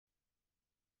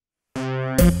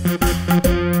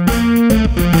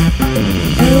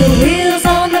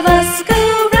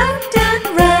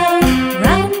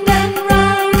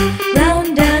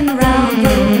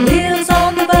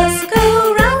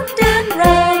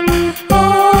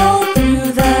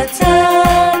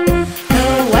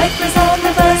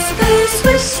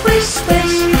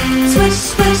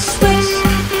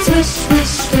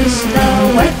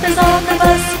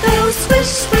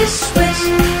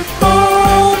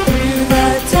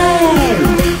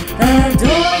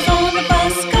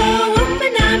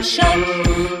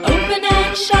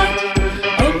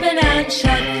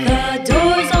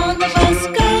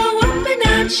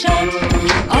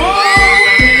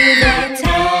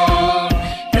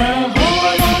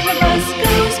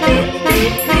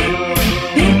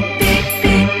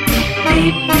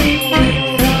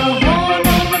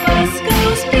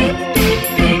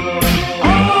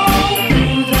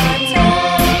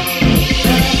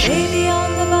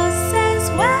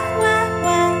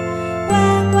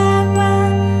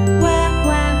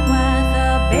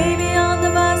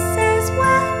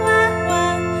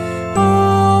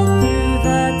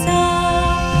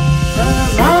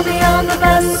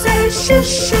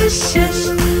shush,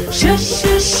 shush,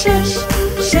 shush, shush,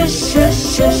 shush, shush,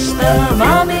 shush. The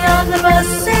mommy on the bus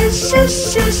says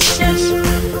shush, shush,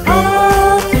 shush.